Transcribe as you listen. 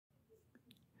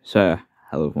So,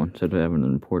 hello everyone. So today I have an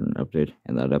important update,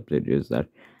 and that update is that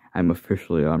I'm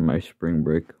officially on my spring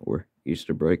break, or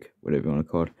Easter break, whatever you want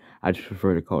to call it. I just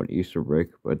prefer to call it Easter break,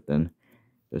 but then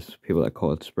there's people that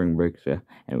call it spring break, so yeah.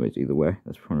 Anyways, either way,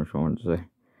 that's pretty much what I wanted to say.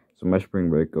 So my spring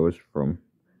break goes from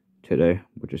today,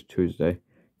 which is Tuesday,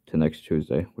 to next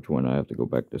Tuesday, which when I have to go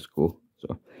back to school.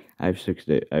 So I have 6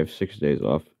 days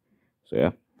off. So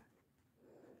yeah.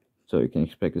 So you can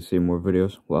expect to see more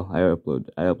videos. Well, I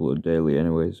upload daily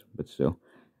anyways, but still.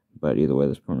 But either way,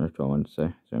 that's pretty much all I wanted to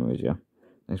say. So anyways, yeah.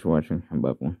 Thanks for watching, and bye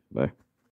everyone. Bye.